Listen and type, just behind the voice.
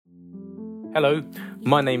Hello,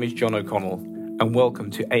 my name is John O'Connell, and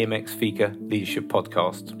welcome to AMX Fika Leadership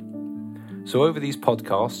Podcast. So over these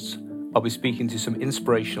podcasts, I'll be speaking to some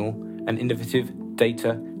inspirational and innovative data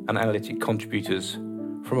and analytic contributors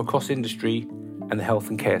from across industry and the health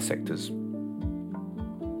and care sectors.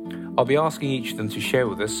 I'll be asking each of them to share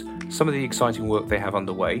with us some of the exciting work they have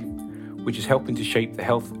underway, which is helping to shape the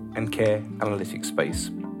health and care analytics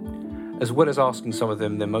space, as well as asking some of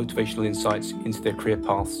them their motivational insights into their career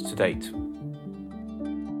paths to date.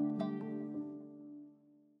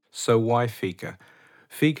 So why Fika?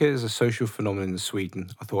 Fika is a social phenomenon in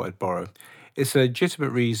Sweden I thought I'd borrow. It's a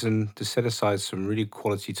legitimate reason to set aside some really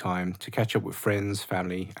quality time to catch up with friends,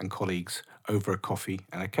 family and colleagues over a coffee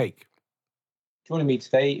and a cake. Joining me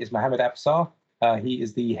today is Mohammed Absar. He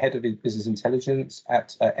is the head of business intelligence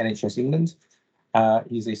at NHS England.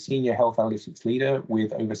 He's a senior health analytics leader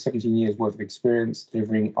with over 17 years worth of experience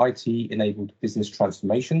delivering IT-enabled business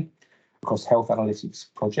transformation across health analytics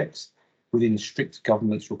projects within strict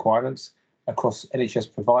governance requirements across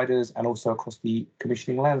NHS providers and also across the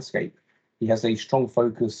commissioning landscape. He has a strong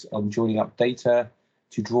focus on joining up data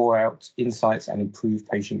to draw out insights and improve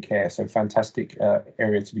patient care. So fantastic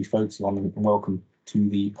area to be focusing on, and welcome to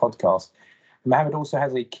the podcast. Mohammed also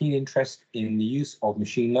has a keen interest in the use of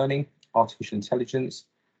machine learning, artificial intelligence,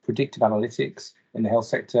 predictive analytics in the health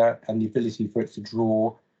sector, and the ability for it to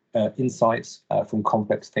draw insights from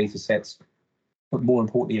complex data sets. But more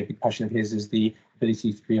importantly, a big passion of his is the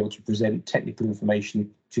ability to be able to present technical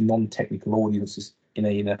information to non-technical audiences in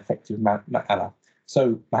an effective manner.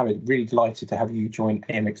 So, Mohammed, really delighted to have you join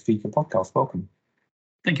AMX Fika podcast. Welcome.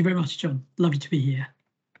 Thank you very much, John. Lovely to be here.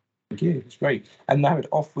 Thank you. It's great. And Mohammed,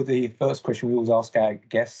 off with the first question we always ask our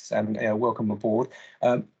guests, and welcome aboard.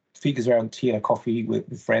 Fika's around tea and a coffee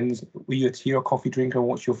with friends. Were you a tea or coffee drinker, and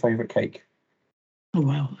what's your favourite cake? Oh,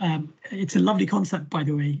 wow. It's a lovely concept, by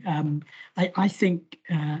the way. I think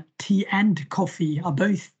tea and coffee are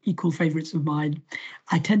both equal favourites of mine.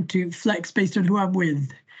 I tend to flex based on who I'm with.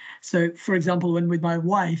 So, for example, when with my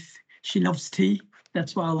wife, she loves tea.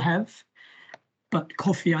 That's what I'll have. But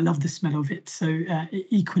coffee, I love the smell of it. So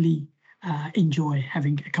equally enjoy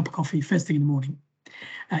having a cup of coffee first thing in the morning.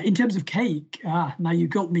 In terms of cake, now you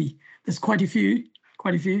got me. There's quite a few.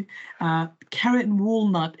 Carrot and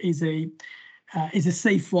walnut is a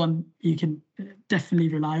safe one you can definitely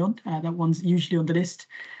rely on. That one's usually on the list.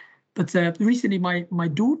 But recently, my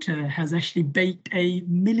daughter has actually baked a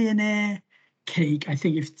millionaire cake, I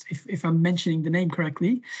think if I'm mentioning the name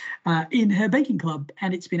correctly, in her baking club,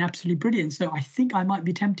 and it's been absolutely brilliant. So I think I might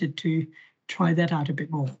be tempted to try that out a bit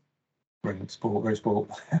more. Brilliant, very sport.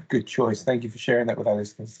 Good choice. Thank you for sharing that with our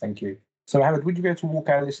listeners. Thank you. So, Mohammed, would you be able to walk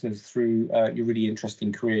our listeners through your really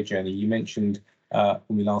interesting career journey? You mentioned when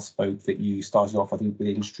we last spoke that you started off, I think, with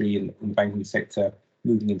industry and the banking sector,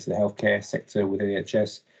 moving into the healthcare sector with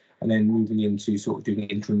NHS, and then moving into sort of doing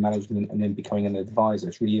interim management and then becoming an advisor.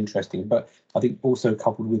 It's really interesting. But I think also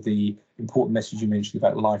coupled with the important message you mentioned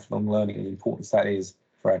about lifelong learning and the importance that is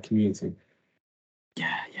for our community.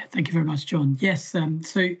 Yeah. Thank you very much, John. Yes.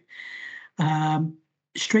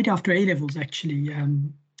 Straight after A-levels, actually,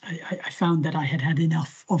 I found that I had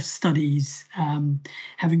enough of studies,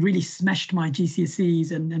 having really smashed my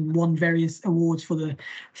GCSEs and won various awards for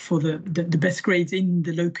the best grades in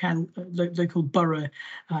the local borough.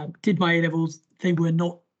 Did my A-levels. They were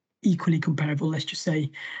not equally comparable, let's just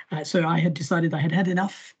say. So I had decided I had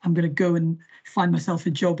enough. I'm going to go and find myself a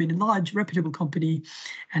job in a large, reputable company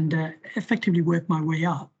and effectively work my way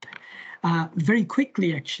up. Very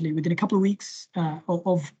quickly, actually, within a couple of weeks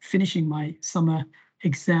of finishing my summer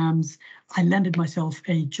exams, I landed myself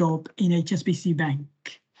a job in HSBC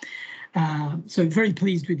Bank. So very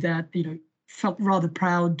pleased with that, felt rather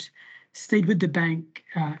proud, stayed with the bank,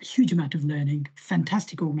 huge amount of learning,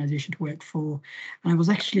 fantastic organization to work for. And I was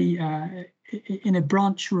actually in a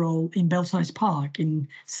branch role in Belsize Park in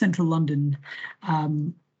central London.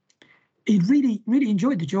 It really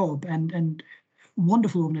enjoyed the job and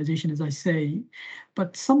wonderful organization, as I say.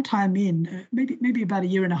 But sometime in, maybe about a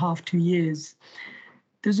year and a half, 2 years,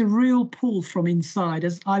 there's a real pull from inside,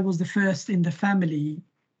 as I was the first in the family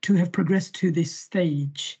to have progressed to this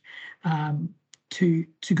stage, to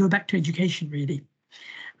go back to education, really.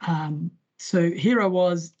 So here I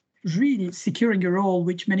was, really securing a role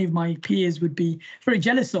which many of my peers would be very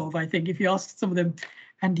jealous of, I think, if you asked some of them.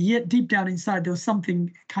 And yet deep down inside, there was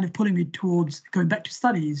something kind of pulling me towards going back to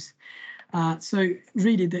studies. So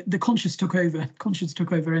really the conscience took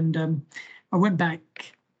over, and I went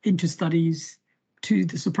back into studies, to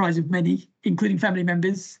the surprise of many, including family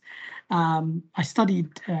members. I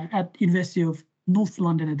studied at University of North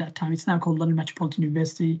London at that time. It's now called London Metropolitan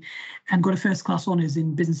University, and got a first class honours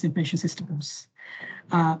in business information systems.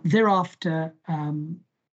 Thereafter,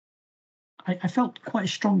 I felt quite a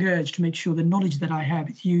strong urge to make sure the knowledge that I have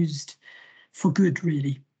is used for good,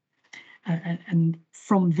 really. And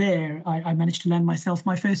from there, I managed to land myself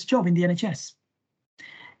my first job in the NHS.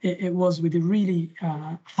 It was with a really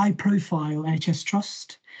high-profile NHS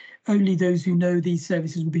trust. Only those who know these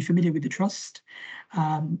services will be familiar with the trust.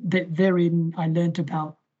 Therein, I learnt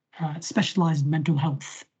about specialised mental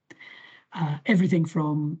health, everything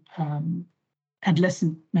from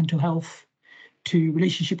adolescent mental health to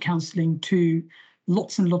relationship counselling to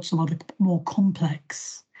lots and lots of other more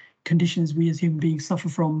complex conditions we as human beings suffer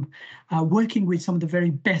from, working with some of the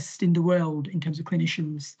very best in the world in terms of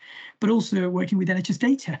clinicians, but also working with NHS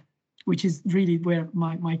data, which is really where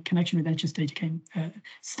my connection with NHS data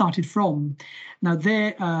started from. Now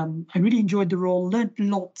there, I really enjoyed the role, learned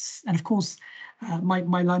lots, and of course, my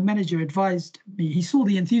line manager advised me. He saw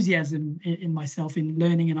the enthusiasm in myself in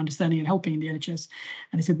learning and understanding and helping in the NHS,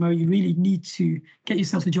 and he said, "Mo, you really need to get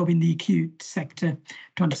yourself a job in the acute sector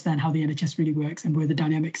to understand how the NHS really works and where the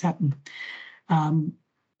dynamics happen." And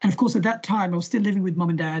of course, at that time, I was still living with mum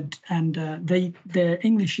and dad, and their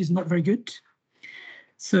English is not very good.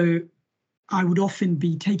 So I would often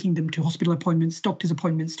be taking them to hospital appointments, doctor's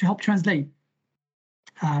appointments to help translate,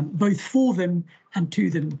 both for them and to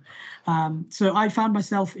them. So I found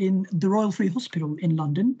myself in the Royal Free Hospital in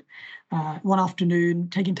London one afternoon,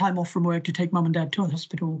 taking time off from work to take mum and dad to a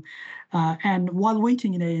hospital. And while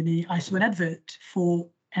waiting in A&E, I saw an advert for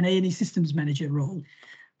an A&E systems manager role.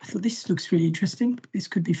 I thought, this looks really interesting. This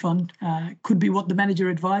could be fun. Could be what the manager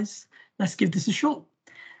advised. Let's give this a shot.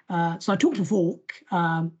 So I took the fork,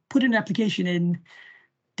 put an application in,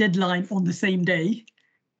 deadline on the same day,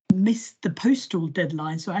 missed the postal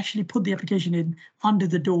deadline. So I actually put the application in under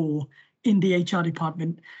the door in the HR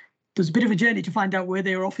department. There was a bit of a journey to find out where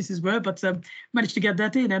their offices were, but managed to get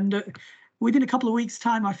that in. And within a couple of weeks'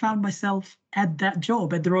 time, I found myself at that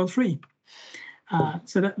job at the Royal Free.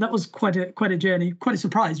 So that was quite a journey, quite a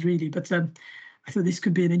surprise, really. But I thought this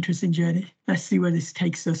could be an interesting journey. Let's see where this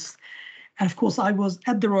takes us. And of course, I was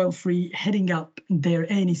at the Royal Free heading up their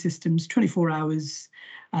A&E systems 24 hours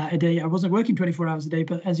a day. I wasn't working 24 hours a day,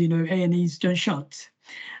 but as you know, A&Es don't shut.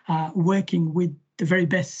 Working with the very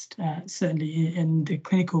best, certainly in the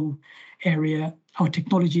clinical area, our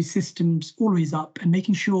technology systems always up, and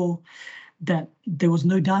making sure that there was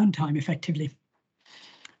no downtime effectively.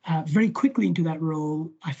 Very quickly into that role,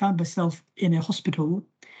 I found myself in a hospital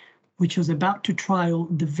which was about to trial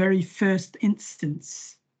the very first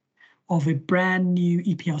instance of a brand new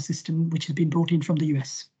EPR system, which has been brought in from the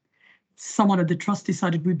US. Someone at the trust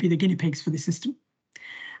decided we'd be the guinea pigs for this system.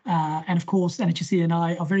 And of course, NHSE and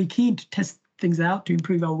I are very keen to test things out, to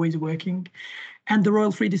improve our ways of working. And the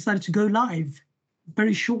Royal Free decided to go live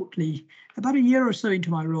very shortly, about a year or so into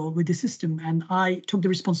my role with the system. And I took the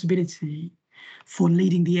responsibility for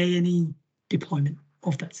leading the A&E deployment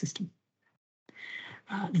of that system.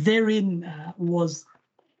 Therein was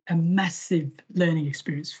a massive learning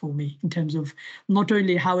experience for me in terms of not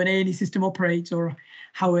only how an A&E system operates or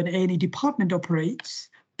how an A&E department operates,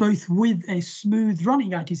 both with a smooth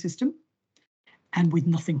running IT system and with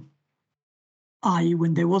nothing. I.e.,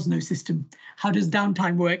 when there was no system, how does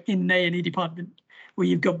downtime work in an A&E department where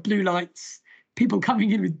you've got blue lights, people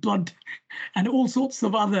coming in with blood and all sorts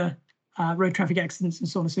of other road traffic accidents and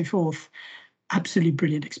so on and so forth. Absolutely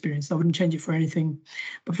brilliant experience. I wouldn't change it for anything.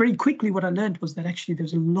 But very quickly, what I learned was that actually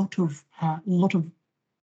there's a lot of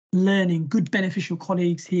learning, good beneficial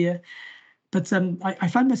colleagues here. But I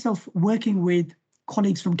found myself working with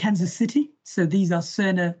colleagues from Kansas City. So these are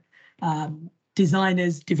Cerner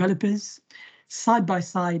designers, developers, side by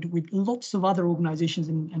side with lots of other organizations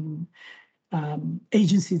and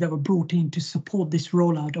agencies that were brought in to support this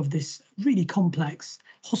rollout of this really complex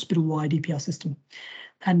hospital-wide EPR system.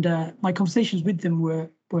 And my conversations with them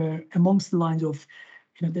were amongst the lines of,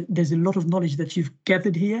 there's a lot of knowledge that you've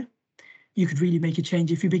gathered here. You could really make a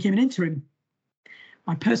change if you became an interim.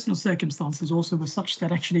 My personal circumstances also were such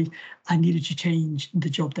that actually I needed to change the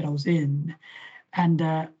job that I was in. And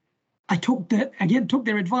I took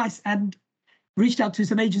their advice and reached out to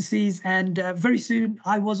some agencies. And very soon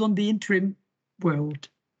I was on the interim world.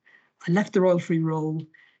 I left the Royal Free role,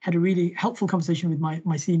 had a really helpful conversation with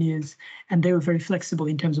my seniors, and they were very flexible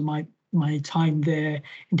in terms of my time there,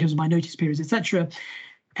 in terms of my notice periods, etc.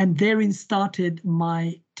 And therein started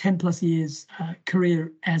my 10 plus years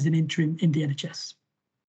career as an interim in the NHS.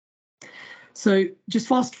 So just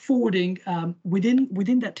fast forwarding,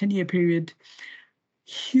 within that 10-year period,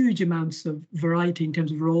 huge amounts of variety in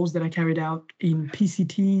terms of roles that I carried out in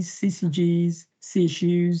PCTs, CCGs,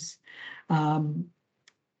 CSUs,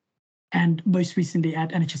 and most recently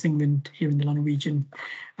at NHS England here in the London region.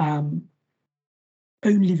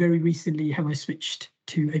 Only very recently have I switched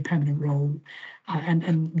to a permanent role,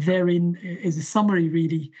 and therein is a summary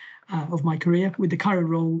really of my career, with the current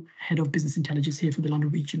role Head of Business Intelligence here for the London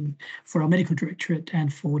region for our Medical Directorate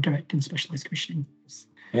and for Direct and Specialised Commissioning.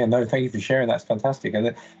 Yeah, no, thank you for sharing. That's fantastic,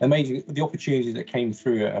 and amazing. The opportunities that came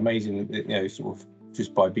through are amazing. You know, sort of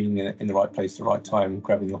just by being in the right place at the right time,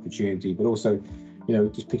 grabbing the opportunity, but also, you know,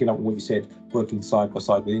 just picking up what you said, working side by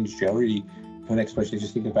side with industry. I really, my next question is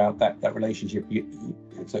just thinking about that relationship.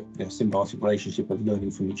 It's a symbiotic relationship of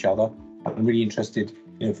learning from each other. I'm really interested,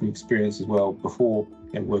 you know, from experience as well before,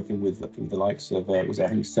 you know, working with the likes of was it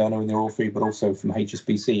Henry Sterno in the oil field, but also from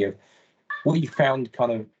HSBC, of what you found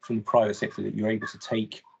kind of from the private sector that you're able to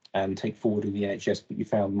take forward in the NHS, but you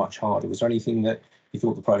found much harder. Was there anything that you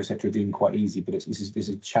thought the private sector are doing quite easy, but this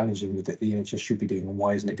is challenging that the NHS should be doing, and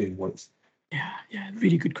why isn't it doing what it's? Yeah,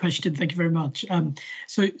 really good question. Thank you very much.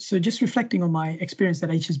 So just reflecting on my experience at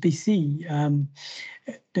HSBC,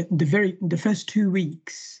 the first 2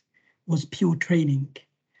 weeks was pure training,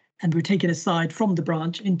 and we were taken aside from the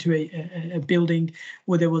branch into a building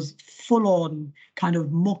where there was full-on kind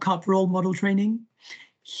of mock-up role model training,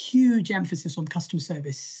 huge emphasis on customer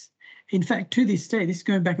service. In fact, to this day, this is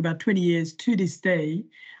going back about 20 years, to this day,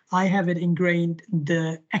 I have it ingrained,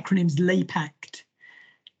 the acronyms LAPACT.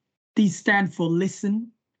 These stand for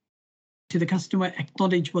listen to the customer,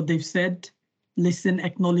 acknowledge what they've said, listen,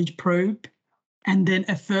 acknowledge, probe, and then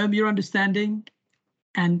affirm your understanding.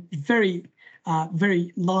 And very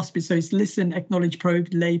last bit, so it's listen, acknowledge, probe,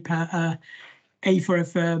 A for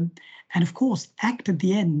affirm, and of course, act at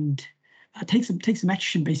the end. Take some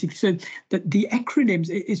action, basically. So the acronyms,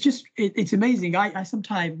 it's amazing. I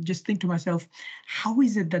sometimes just think to myself, how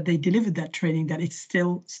is it that they delivered that training that it's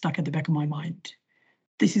still stuck at the back of my mind?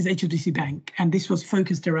 This is HSBC Bank, and this was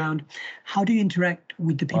focused around how do you interact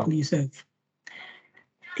with the people you serve.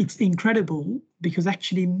 It's incredible because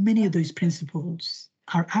actually many of those principles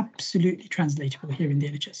are absolutely translatable here in the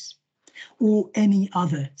NHS or any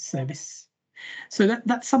other service. So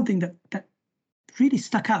that's something that really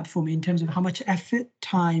stuck out for me in terms of how much effort,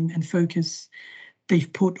 time, and focus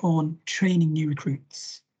they've put on training new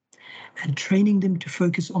recruits and training them to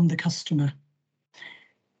focus on the customer.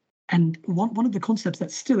 And one of the concepts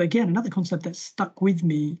that's still, again, another concept that stuck with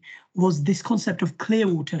me was this concept of clear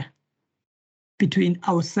water between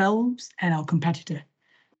ourselves and our competitor.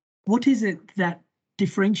 What is it that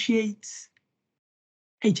differentiates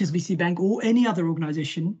HSBC Bank or any other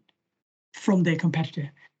organization from their competitor?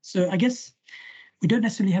 So I guess we don't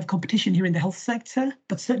necessarily have competition here in the health sector,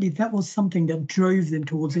 but certainly that was something that drove them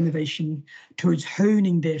towards innovation, towards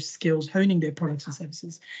honing their skills, honing their products and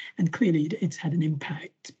services. And clearly it's had an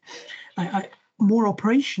impact. More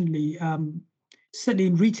operationally, certainly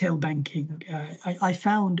in retail banking, I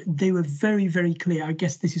found they were very, very clear. I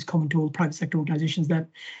guess this is common to all private sector organizations, that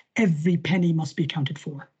every penny must be accounted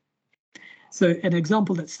for. So an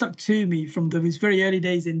example that stuck to me from those very early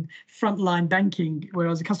days in frontline banking, where I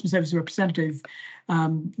was a customer service representative,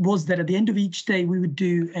 was that at the end of each day, we would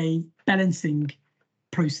do a balancing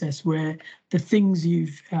process where the things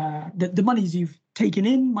the monies you've taken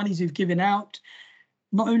in, monies you've given out,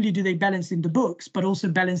 not only do they balance in the books, but also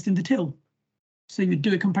balanced in the till. So you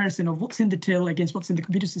do a comparison of what's in the till against what's in the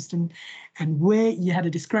computer system, and where you had a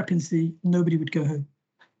discrepancy, nobody would go home.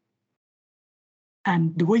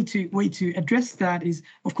 And the way to address that is,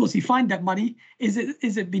 of course, you find that money. Is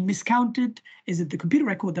it been miscounted? Is it the computer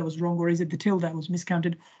record that was wrong, or is it the till that was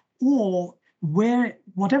miscounted? Or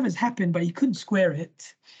whatever's happened, but you couldn't square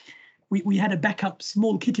it. We had a backup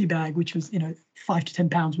small kitty bag, which was, £5 to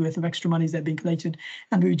 £10 worth of extra monies that had been collected,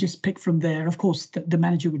 and we would just pick from there. Of course, the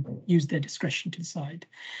manager would use their discretion to decide.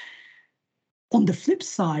 On the flip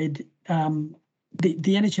side, the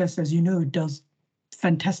NHS, as you know, does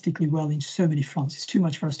fantastically well in so many fronts. It's too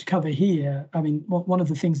much for us to cover here. I mean, one of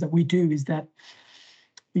the things that we do is that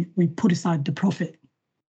we put aside the profit.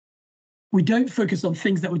 We don't focus on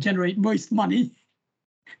things that will generate most money.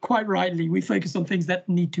 Quite rightly, we focus on things that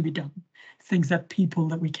need to be done, things that people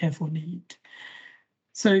that we care for need.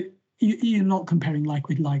 So you're not comparing like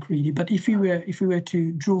with like, really. But if we were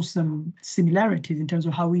to draw some similarities in terms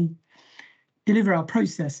of how we deliver our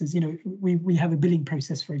processes, we have a billing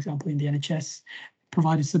process, for example, in the NHS.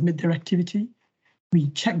 Providers submit their activity. We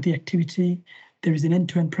check the activity. There is an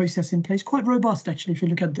end-to-end process in place, quite robust, actually, if you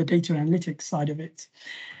look at the data analytics side of it.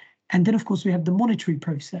 And then, of course, we have the monetary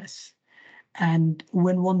process. And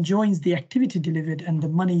when one joins the activity delivered and the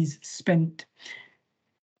money's spent,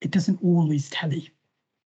 it doesn't always tally.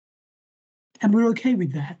 And we're okay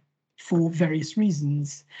with that for various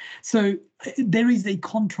reasons. So there is a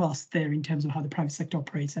contrast there in terms of how the private sector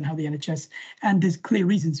operates and how the NHS, and there's clear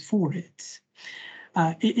reasons for it.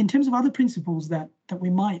 In terms of other principles that we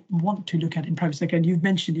might want to look at in private sector, and you've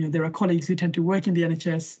mentioned, there are colleagues who tend to work in the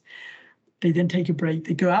NHS, they then take a break,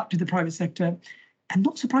 they go out to the private sector, and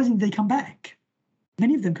not surprisingly, they come back.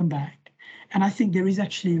 Many of them come back. And I think there is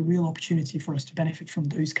actually a real opportunity for us to benefit from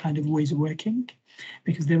those kind of ways of working,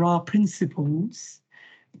 because there are principles,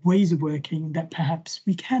 ways of working that perhaps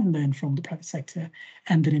we can learn from the private sector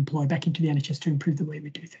and then employ back into the NHS to improve the way we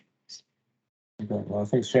do things. Okay, well,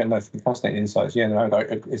 thanks for sharing those fascinating insights. Yeah, no,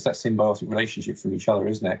 it's that symbiotic relationship from each other,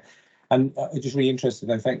 isn't it? And just really interested,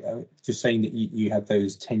 I think, just saying that you had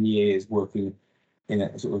those 10 years working in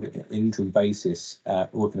a sort of interim basis,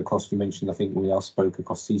 working across, you mentioned, I think when we last spoke,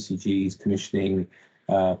 across CCGs, commissioning,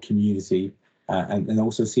 community, and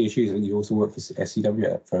also CSUs. I think you also worked for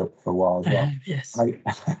SCW for a while as well. Yes.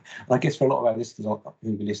 I guess for a lot of our listeners who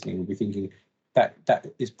will be listening will be thinking that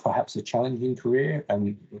is perhaps a challenging career.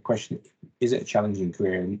 And the question, is it a challenging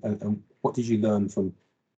career? And what did you learn from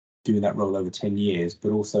doing that role over 10 years?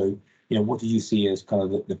 But also, what did you see as kind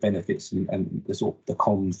of the benefits and the sort of the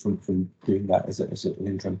cons from doing that as an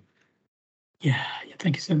interim? Yeah,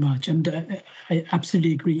 thank you so much. And I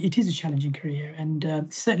absolutely agree. It is a challenging career, and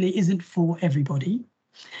certainly isn't for everybody.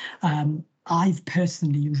 I've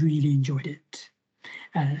personally really enjoyed it.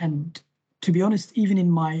 And to be honest, even in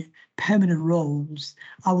my permanent roles,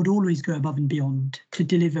 I would always go above and beyond to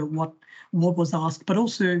deliver what was asked, but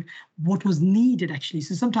also what was needed, actually.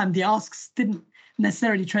 So sometimes the asks didn't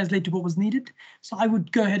necessarily translate to what was needed. So I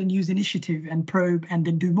would go ahead and use initiative and probe and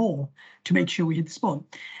then do more to make sure we hit the spot.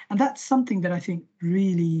 And that's something that I think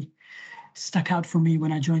really stuck out for me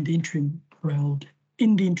when I joined the interim world.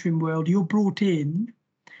 In the interim world, you're brought in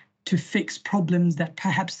to fix problems that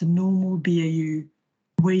perhaps the normal BAU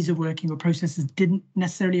ways of working or processes didn't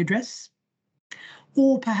necessarily address.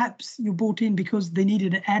 Or perhaps you're brought in because they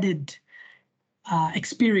needed an added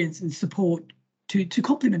experience and support to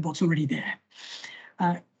complement what's already there.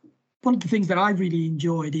 One of the things that I really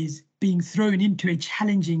enjoyed is being thrown into a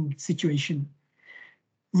challenging situation,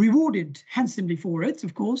 rewarded handsomely for it,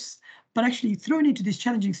 of course, but actually thrown into this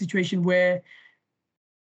challenging situation where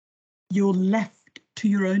you're left to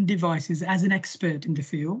your own devices as an expert in the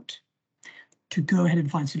field to go ahead and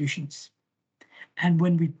find solutions. And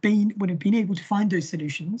when we've been able to find those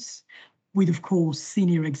solutions, with, of course,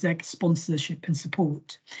 senior exec sponsorship and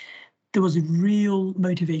support, there was a real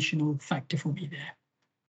motivational factor for me there.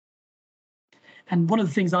 And one of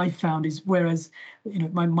the things I found is, whereas,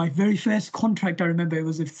 my very first contract, I remember it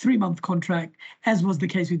was a 3-month contract, as was the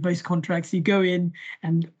case with most contracts. You go in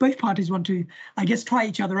and both parties want to, I guess, try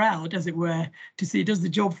each other out, as it were, to see, does the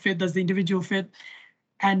job fit, does the individual fit?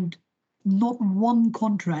 And not one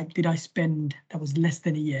contract did I spend that was less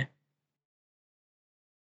than a year.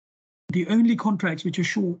 The only contracts which are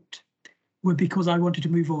short were because I wanted to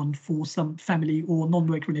move on for some family or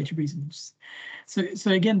non-work related reasons.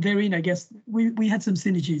 So again, therein, I guess we had some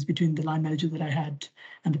synergies between the line manager that I had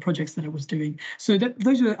and the projects that I was doing. So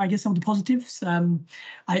those were, I guess, some of the positives.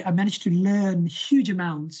 I managed to learn huge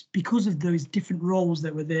amounts because of those different roles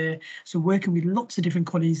that were there. So working with lots of different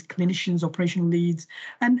colleagues, clinicians, operational leads,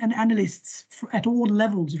 and analysts at all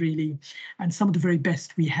levels, really, and some of the very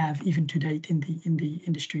best we have even to date in the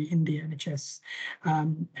industry, in the NHS.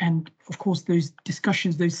 And of course, those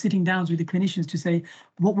discussions, those sitting downs with the clinicians to say,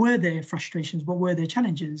 what were their frustrations, what were their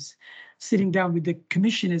challenges, sitting down with the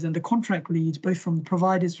commissioners and the contract leads, both from the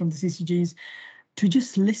providers, from the CCGs, to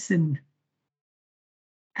just listen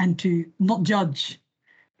and to not judge,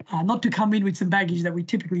 not to come in with some baggage that we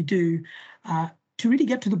typically do, to really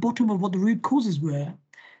get to the bottom of what the root causes were,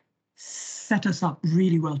 set us up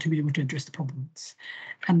really well to be able to address the problems.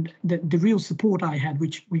 And the real support I had,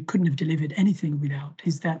 which we couldn't have delivered anything without,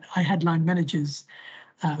 is that I had line managers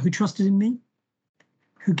who trusted in me,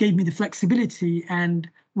 who gave me the flexibility, and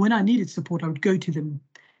when I needed support, I would go to them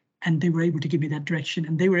and they were able to give me that direction,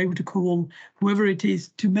 and they were able to call whoever it is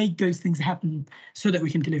to make those things happen so that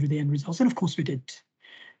we can deliver the end results. And of course we did.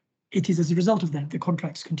 It is as a result of that the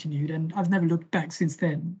contracts continued, and I've never looked back since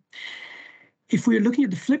then. If we're looking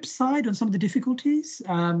at the flip side on some of the difficulties,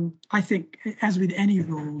 I think, as with any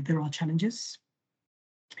role, there are challenges.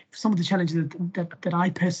 Some of the challenges that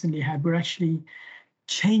I personally had were actually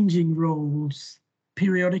changing roles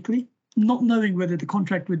periodically, not knowing whether the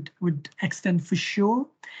contract would extend for sure.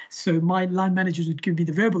 So my line managers would give me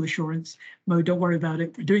the verbal assurance, Mo, don't worry about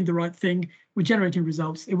it. We're doing the right thing. We're generating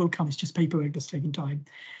results. It will come. It's just paperwork that's taking time.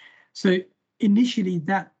 So initially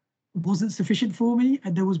that wasn't sufficient for me,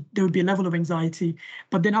 and there would be a level of anxiety.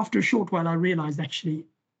 But then after a short while, I realized actually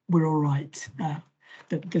we're all right. That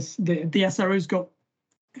the SRO's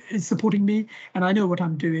is supporting me, and I know what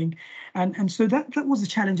I'm doing, and so that was a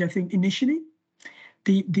challenge, I think, initially.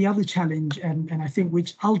 The other challenge, and I think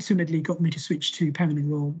which ultimately got me to switch to permanent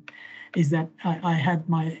role, is that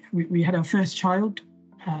we had our first child,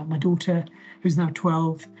 my daughter, who's now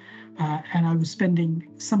 12. And I was spending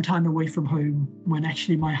some time away from home when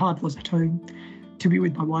actually my heart was at home, to be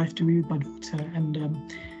with my wife, to be with my daughter, and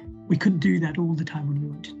we couldn't do that all the time when we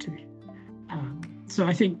wanted to. So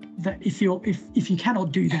I think that if you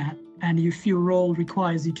cannot do that, and if your role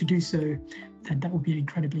requires you to do so, then that will be an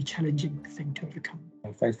incredibly challenging thing to overcome.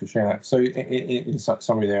 Thanks for sharing that. So in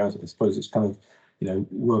summary there, I suppose it's kind of,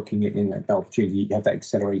 working in that opportunity, you have that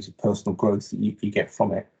accelerated personal growth that you get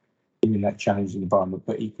from it in that challenging environment,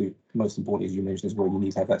 but equally, most importantly, as you mentioned as well, you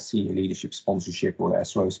need to have that senior leadership sponsorship, or that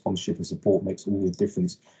SRO sponsorship and support makes all the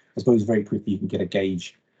difference. I suppose very quickly you can get a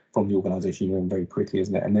gauge from the organisation you're in very quickly,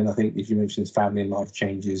 isn't it? And then I think, as you mentioned, as family and life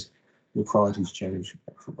changes, your priorities change.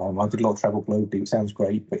 I did a lot of travel globally. It sounds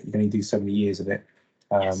great, but you can only do so many years of it,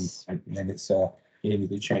 Yes. and then it's you need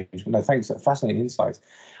to change. But no, thanks. Fascinating insights.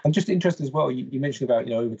 I'm just interested as well. You mentioned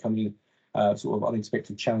about overcoming sort of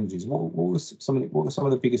unexpected challenges. What were some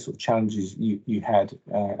of the biggest sort of challenges you had,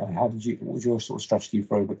 and what was your sort of strategy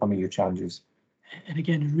for overcoming your challenges? And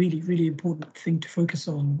again, a really, really important thing to focus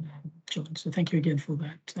on, John. So thank you again for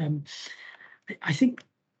that. I think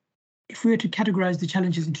if we were to categorize the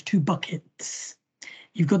challenges into two buckets,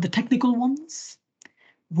 you've got the technical ones,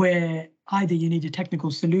 where either you need a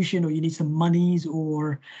technical solution, or you need some monies,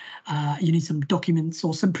 or you need some documents,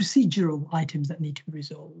 or some procedural items that need to be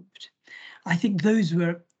resolved. I think those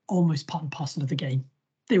were almost part and parcel of the game.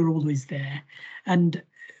 They were always there. And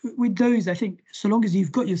with those, I think so long as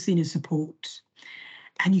you've got your senior support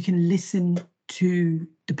and you can listen to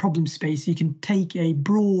the problem space, you can take a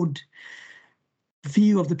broad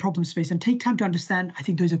view of the problem space and take time to understand, I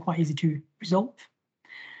think those are quite easy to resolve.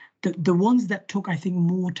 The ones that took, I think,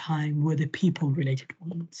 more time were the people-related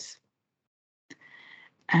ones.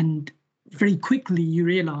 And very quickly you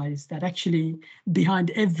realize that actually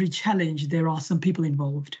behind every challenge there are some people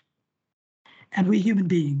involved, and we're human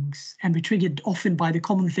beings, and we're triggered often by the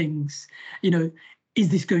common things. Is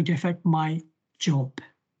this going to affect my job?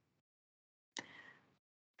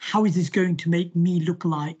 How is this going to make me look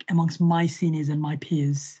like amongst my seniors and my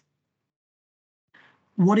peers?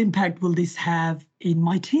 What impact will this have in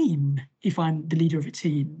my team if I'm the leader of a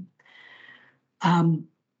team?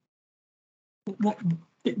 What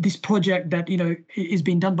this project that is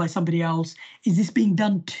being done by somebody else, is this being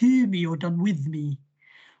done to me or done with me?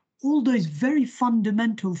 All those very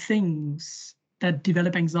fundamental things that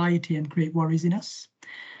develop anxiety and create worries in us.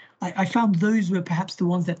 I found those were perhaps the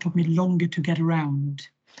ones that took me longer to get around.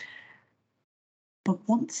 But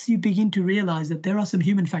once you begin to realize that there are some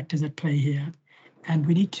human factors at play here, and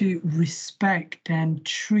we need to respect and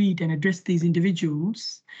treat and address these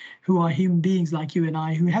individuals who are human beings like you and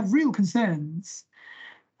I, who have real concerns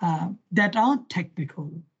that aren't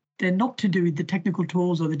technical. They're not to do with the technical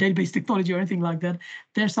tools or the database technology or anything like that.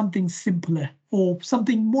 They're something simpler or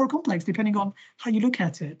something more complex, depending on how you look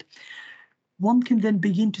at it. One can then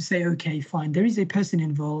begin to say, okay, fine, there is a person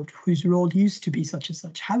involved whose role used to be such and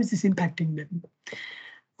such. How is this impacting them?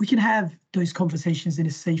 We can have those conversations in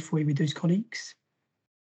a safe way with those colleagues.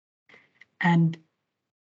 And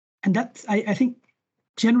that's, I think,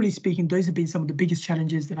 generally speaking, those have been some of the biggest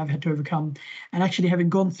challenges that I've had to overcome. And actually, having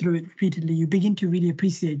gone through it repeatedly, you begin to really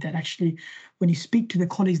appreciate that actually, when you speak to the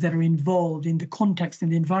colleagues that are involved in the context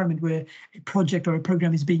and the environment where a project or a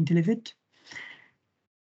program is being delivered,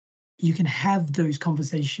 you can have those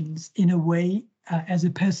conversations in a way as a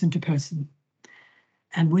person to person.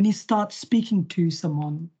 And when you start speaking to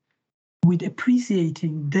someone with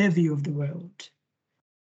appreciating their view of the world,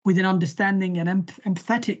 with an understanding and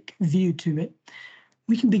empathetic view to it,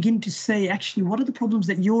 we can begin to say, actually, what are the problems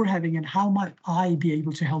that you're having, and how might I be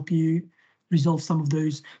able to help you resolve some of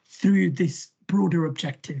those through this broader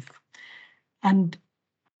objective? And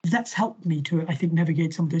that's helped me to, I think,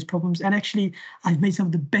 navigate some of those problems. And actually, I've made some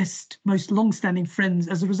of the best, most long-standing friends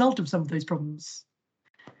as a result of some of those problems,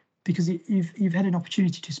 because you've had an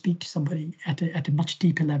opportunity to speak to somebody at a much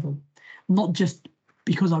deeper level, not just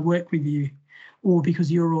because I work with you or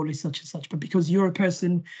because your role is such and such, but because you're a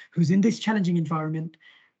person who's in this challenging environment,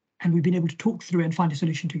 and we've been able to talk through and find a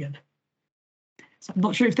solution together. So I'm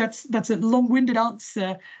not sure if that's a long-winded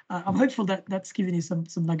answer. I'm hopeful that that's given you some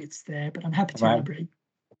nuggets there, but I'm happy to elaborate.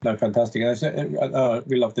 No, fantastic. I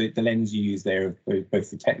really love the lens you use there of both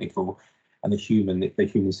the technical and the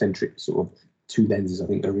human-centric sort of two lenses I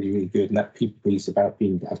think are really, really good. And that people piece about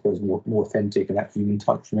being, I suppose, more authentic, and that human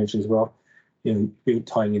touch you mentioned as well,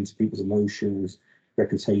 tying into people's emotions,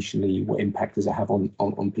 reputationally, what impact does it have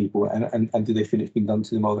on people, and do they feel it's been done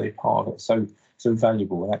to them, or are they part of it? So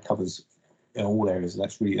valuable, and that covers all areas.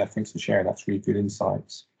 Thanks for sharing. That's really good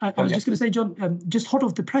insights. I was just going to say, John, just hot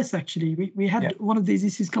off the press, actually, we had one of these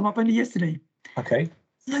issues come up only yesterday. Okay.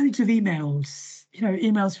 Loads of emails,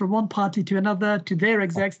 emails from one party to another, to their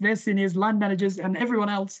execs, their seniors, line managers, and everyone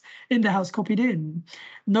else in the house copied in.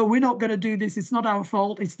 No, we're not going to do this. It's not our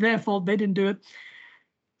fault. It's their fault. They didn't do it.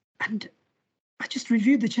 And I just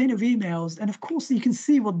reviewed the chain of emails. And of course, you can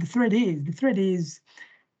see what the thread is. The thread is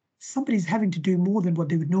somebody's having to do more than what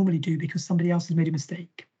they would normally do because somebody else has made a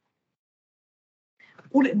mistake.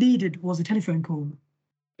 All it needed was a telephone call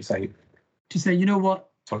to say, you know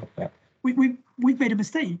what? Sorry, yeah. We've made a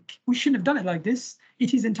mistake. We shouldn't have done it like this.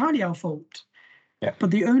 It is entirely our fault. Yeah.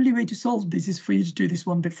 But the only way to solve this is for you to do this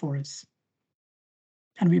one bit for us.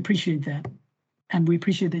 And we appreciate that. And we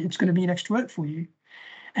appreciate that it's going to be an extra work for you.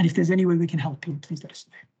 And if there's any way we can help you, please let us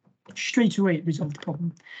know. Straight away, it resolved the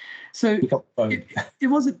problem. So it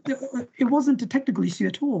wasn't a technical issue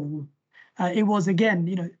at all. It was,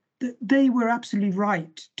 again, they were absolutely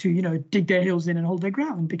right to, dig their heels in and hold their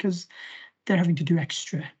ground, because they're having to do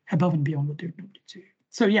extra above and beyond what they would do.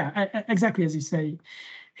 So yeah, exactly as you say,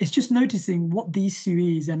 it's just noticing what the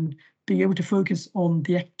issue is and being able to focus on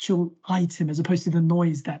the actual item as opposed to the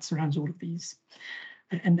noise that surrounds all of these,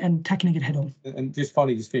 and tackling it head on. And just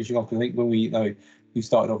finishing off, I think when we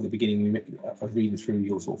started off at the beginning, of reading through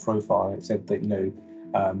your sort of profile, it said that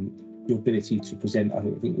your ability to present, I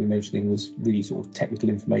think we were mentioning, was really sort of technical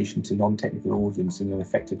information to non-technical audience in an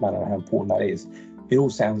effective manner, how important that is. It all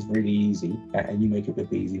sounds really easy, and you make it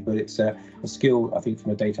look easy, but it's a skill, I think,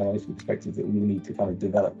 from a data analytics perspective, that we need to kind of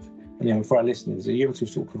develop. And, for our listeners, are you able to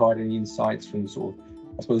sort of provide any insights from sort of,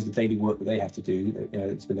 I suppose, the daily work that they have to do?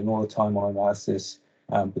 It's been a lot of time on analysis,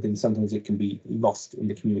 but then sometimes it can be lost in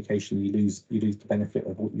the communication. You lose the benefit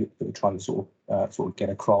of what you're trying to sort of get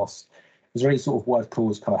across. Is there any sort of word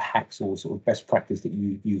clause kind of hacks or sort of best practice that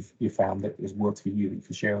you've found that has worked for you that you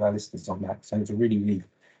can share with our listeners on that? So it's a really, really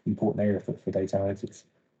important area for data analytics.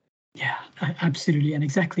 Yeah, absolutely. And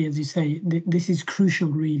exactly as you say, this is crucial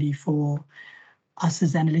really for us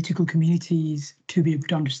as analytical communities to be able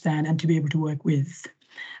to understand and to be able to work with.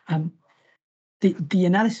 The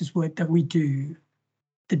analysis work that we do,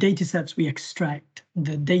 the data sets we extract,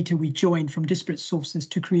 the data we join from disparate sources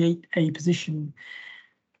to create a position,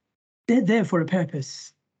 they're there for a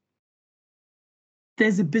purpose.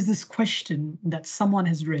 There's a business question that someone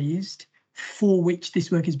has raised for which this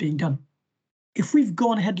work is being done. If we've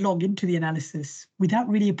gone headlong into the analysis without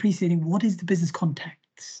really appreciating what is the business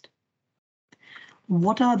context,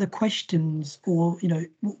 what are the questions, or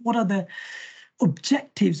what are the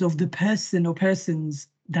objectives of the person or persons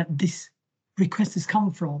that this request has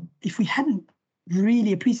come from, if we hadn't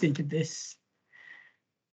really appreciated this,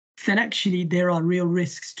 then actually there are real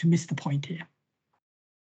risks to miss the point here.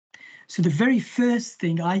 So the very first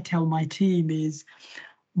thing I tell my team is,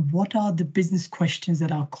 what are the business questions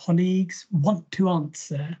that our colleagues want to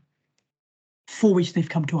answer for which they've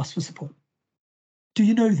come to us for support? Do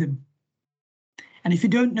you know them? And if you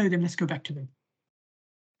don't know them, let's go back to them.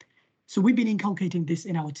 So we've been inculcating this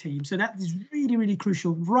in our team. So that is really, really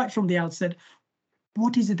crucial right from the outset.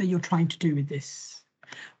 What is it that you're trying to do with this?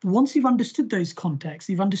 Once you've understood those contexts,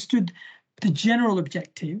 you've understood the general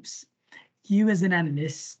objectives, you as an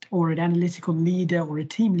analyst or an analytical leader or a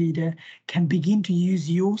team leader can begin to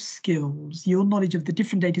use your skills, your knowledge of the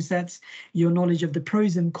different data sets, your knowledge of the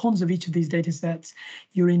pros and cons of each of these data sets,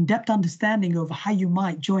 your in-depth understanding of how you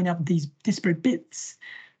might join up these disparate bits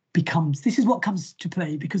this is what comes to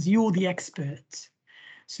play, because you're the expert.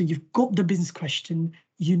 So you've got the business question,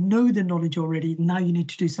 you know the knowledge already, now you need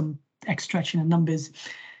to do some extraction and numbers.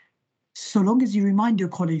 So long as you remind your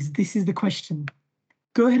colleagues, this is the question.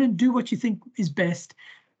 Go ahead and do what you think is best,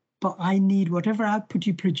 but I need whatever output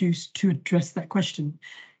you produce to address that question.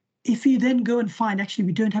 If you then go and find, actually,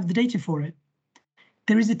 we don't have the data for it,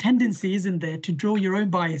 there is a tendency, isn't there, to draw your own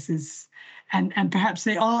biases and perhaps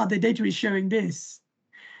say, the data is showing this.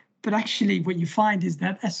 But actually, what you find is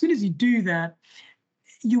that as soon as you do that,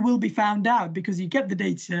 you will be found out, because you get the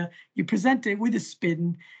data, you present it with a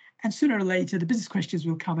spin, and sooner or later, the business questions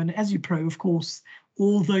will come. And as you probe, of course,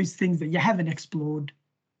 all those things that you haven't explored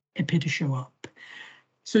appear to show up.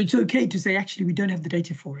 So it's okay to say, actually, we don't have the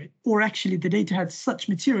data for it. Or actually, the data had such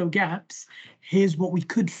material gaps. Here's what we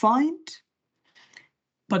could find.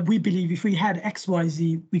 But we believe if we had X, Y,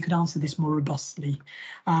 Z, we could answer this more robustly.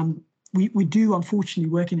 We do,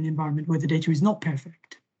 unfortunately, work in an environment where the data is not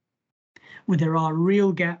perfect. where there are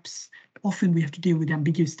real gaps. Often we have to deal with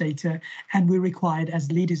ambiguous data, and we're required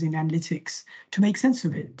as leaders in analytics to make sense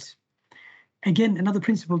of it. Again, another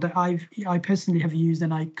principle that I personally have used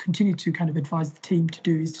and I continue to kind of advise the team to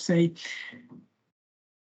do is to say,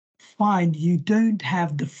 fine, you don't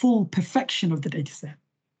have the full perfection of the data set.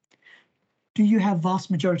 Do you have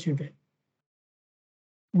vast majority of it?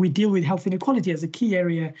 We deal with health inequality as a key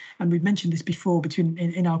area, and we've mentioned this before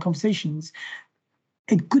in our conversations.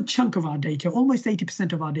 A good chunk of our data, almost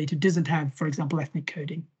 80% of our data, doesn't have, for example, ethnic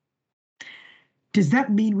coding. Does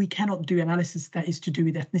that mean we cannot do analysis that is to do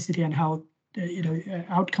with ethnicity and how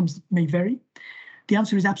outcomes may vary? The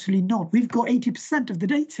answer is absolutely not. We've got 80% of the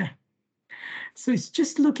data. So it's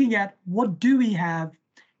just looking at what do we have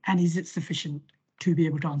and is it sufficient to be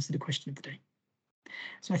able to answer the question of the day.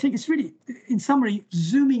 So I think it's really, in summary,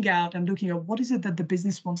 zooming out and looking at what is it that the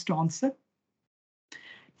business wants to answer,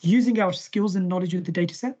 using our skills and knowledge of the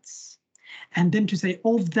data sets, and then to say,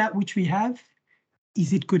 of that which we have,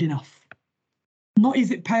 is it good enough? Not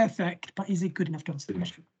is it perfect, but is it good enough to answer the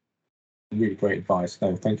question? Really great advice.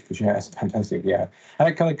 No, thank you for sharing. That's fantastic. Yeah, and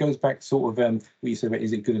it kind of goes back to sort of what you said about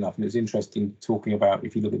is it good enough? And it's interesting talking about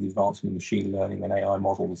if you look at the advancement of machine learning and AI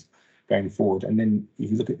models going forward, and then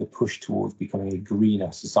if you look at the push towards becoming a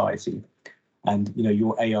greener society, and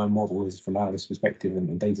your AI model is from an analyst perspective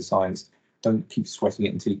and data science, don't keep sweating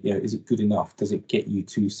it until is it good enough? Does it get you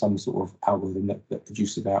to some sort of algorithm that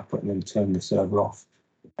produces output and then turn the server off?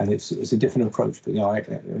 And it's a different approach, but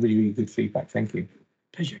really good feedback. Thank you.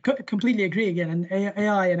 Pleasure. Completely agree again. And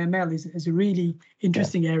AI and ML is a really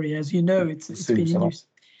interesting area. As you know, it's been in use.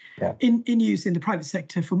 Yeah. In use in the private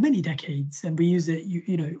sector for many decades, and we use it,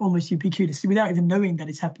 almost ubiquitously without even knowing that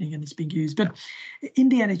it's happening and it's being used. But in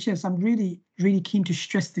the NHS, I'm really, really keen to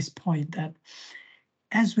stress this point that,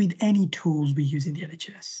 as with any tools we use in the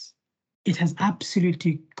NHS, it has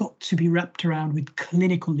absolutely got to be wrapped around with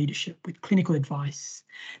clinical leadership, with clinical advice,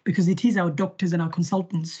 because it is our doctors and our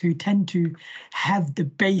consultants who tend to have the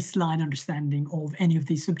baseline understanding of any of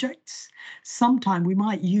these subjects. Sometimes we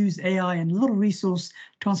might use AI and a lot of resource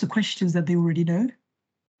to answer questions that they already know.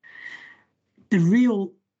 The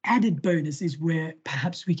real added bonus is where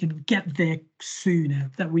perhaps we can get there sooner,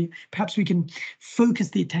 that we can focus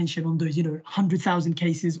the attention on those 100,000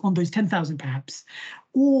 cases, on those 10,000 perhaps,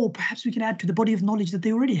 or perhaps we can add to the body of knowledge that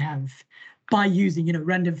they already have by using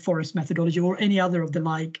random forest methodology or any other of the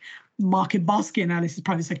like market basket analysis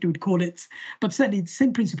private sector would call it, but certainly the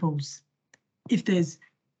same principles. If there's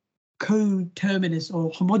coterminous or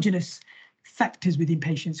homogeneous factors within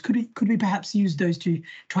patients, could we perhaps use those to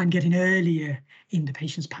try and get in earlier in the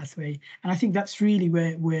patient's pathway? And I think that's really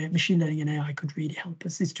where machine learning and AI could really help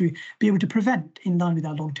us, is to be able to prevent in line with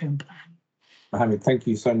our long-term plan. Mohammed, thank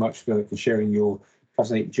you so much for sharing your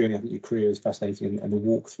fascinating journey. I think your career is fascinating, and the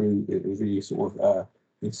walkthrough is really sort of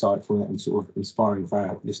insightful and sort of inspiring for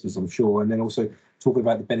our listeners, I'm sure. And then also talking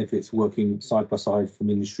about the benefits working side by side from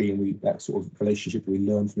industry and that sort of relationship that we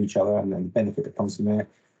learn from each other and the benefit that comes from there.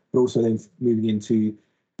 But also then moving into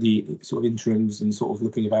the sort of interims and sort of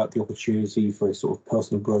looking about the opportunity for sort of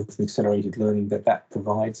personal growth and accelerated learning that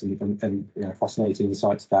provides, and fascinating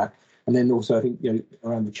insights to that. And then also I think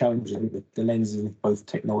around the challenges, I think the lenses of both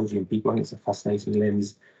technology and people, I think it's a fascinating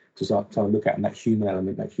lens to start to look at, and that human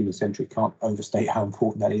element, that human centric, can't overstate how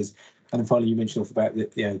important that is. And then finally, you mentioned also about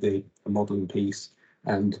the modelling piece,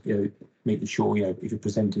 and making sure if you're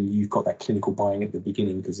presenting, you've got that clinical buy-in at the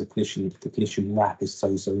beginning, because the clinician wrap is so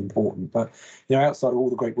important. But outside of all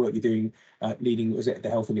the great work you're doing, leading the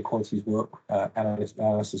health inequalities work,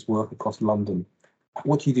 analysis work across London,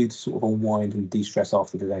 what do you do to sort of unwind and de-stress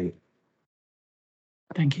after the day?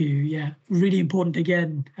 Thank you. Yeah, really important.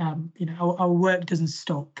 Again, our work doesn't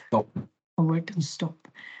stop. Our work doesn't stop.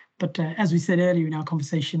 But as we said earlier in our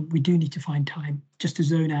conversation, we do need to find time just to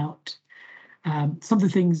zone out. Some of the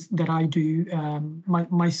things that I do,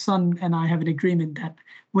 my son and I have an agreement that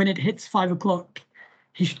when it hits 5 o'clock,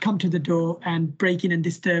 he should come to the door and break in and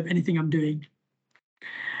disturb anything I'm doing.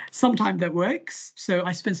 Sometimes that works, so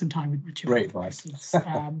I spend some time with my children. Great advice.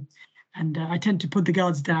 And I tend to put the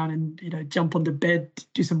guards down and jump on the bed,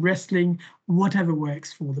 do some wrestling, whatever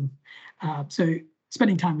works for them. So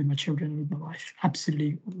spending time with my children and with my wife,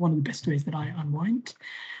 absolutely one of the best ways that I unwind.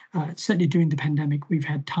 Certainly during the pandemic, we've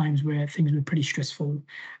had times where things were pretty stressful.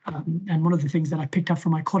 And one of the things that I picked up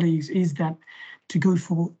from my colleagues is that to go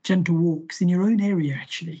for gentle walks in your own area,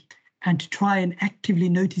 actually, and to try and actively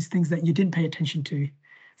notice things that you didn't pay attention to,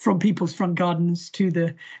 from people's front gardens to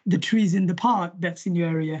the trees in the park that's in your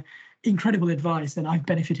area. Incredible advice, and I've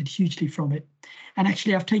benefited hugely from it. And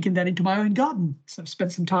actually, I've taken that into my own garden. So I've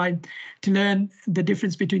spent some time to learn the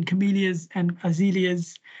difference between camellias and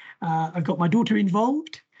azaleas, I've got my daughter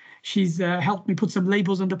involved. She's helped me put some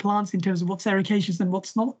labels on the plants in terms of what's ericaceous and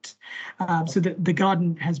what's not. So the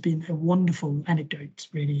garden has been a wonderful anecdote,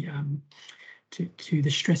 really, to the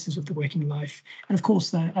stresses of the working life. And of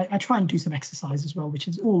course, I try and do some exercise as well, which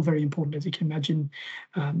is all very important, as you can imagine,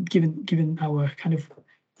 given our kind of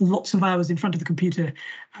lots of hours in front of the computer.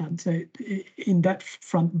 So in that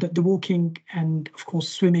front, the walking and of course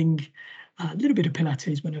swimming, a little bit of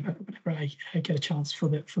Pilates whenever I get a chance for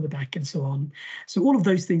the back and so on. So all of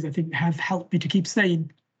those things I think have helped me to keep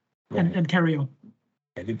sane and carry on.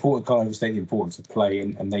 Yeah, the important kind of state the importance of play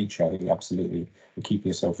and nature, I think, absolutely, and keeping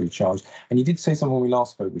yourself recharged. And you did say something when we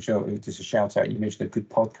last spoke, which just a shout out. You mentioned a good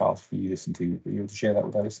podcast for you to listen to. You want to share that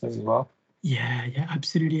with our listeners as well? Yeah,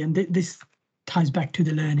 absolutely. And this ties back to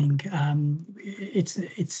the learning.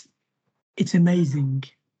 It's amazing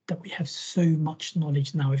that we have so much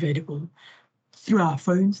knowledge now available through our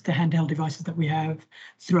phones, the handheld devices that we have,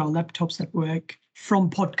 through our laptops at work, from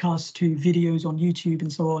podcasts to videos on YouTube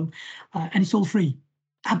and so on. And it's all free,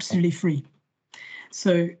 absolutely free.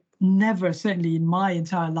 So never, certainly in my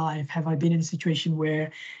entire life, have I been in a situation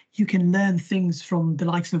where you can learn things from the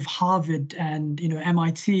likes of Harvard and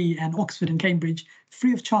MIT and Oxford and Cambridge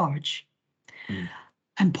free of charge.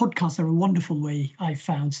 And podcasts are a wonderful way, I've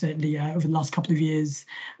found, certainly over the last couple of years,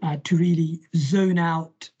 to really zone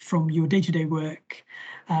out from your day-to-day work.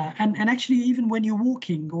 And actually, even when you're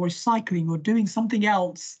walking or cycling or doing something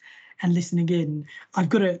else and listening in, I've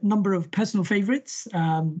got a number of personal favorites.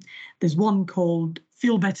 There's one called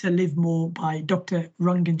Feel Better, Live More by Dr.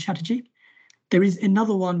 Rangan Chatterjee. There is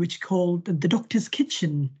another one which is called The Doctor's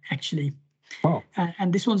Kitchen, actually. Oh.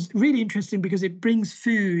 And this one's really interesting because it brings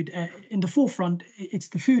food in the forefront. It's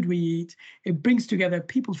the food we eat. It brings together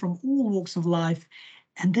people from all walks of life.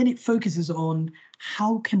 And then it focuses on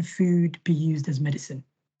how can food be used as medicine.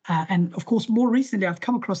 And of course, more recently, I've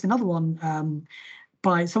come across another one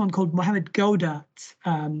by someone called Mohammed.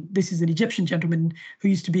 This is an Egyptian gentleman who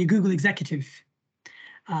used to be a Google executive.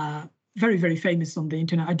 Very, very famous on the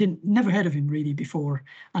internet. I never heard of him really before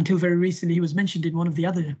until very recently. He was mentioned in one of the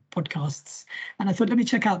other podcasts. And I thought, let me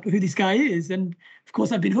check out who this guy is. And of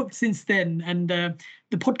course, I've been hooked since then. And the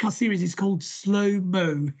podcast series is called Slow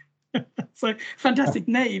Mo. So fantastic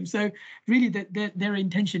name. So really their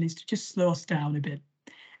intention is to just slow us down a bit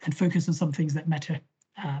and focus on some things that matter,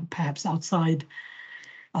 perhaps outside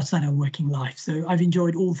our working life. So I've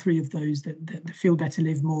enjoyed all three of those, the Feel Better,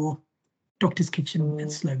 Live More, Doctor's Kitchen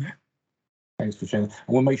and Slow Mo. Thanks for sharing. And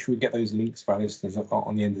we'll make sure we get those links for our listeners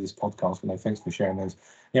on the end of this podcast. Thanks for sharing those.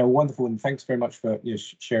 Yeah, wonderful. And thanks very much for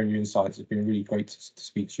sharing your insights. It's been really great to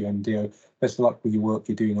speak to you. And best of luck with your work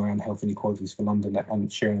you're doing around health inequalities for London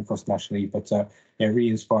and sharing across nationally. But really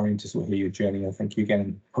inspiring to sort of hear your journey. And thank you again.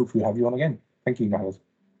 And hopefully we'll have you on again. Thank you, Mohammed.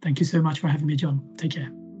 Thank you so much for having me, John. Take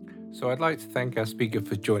care. So I'd like to thank our speaker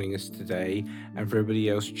for joining us today, and for everybody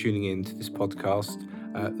else tuning in to this podcast.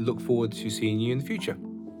 Look forward to seeing you in the future.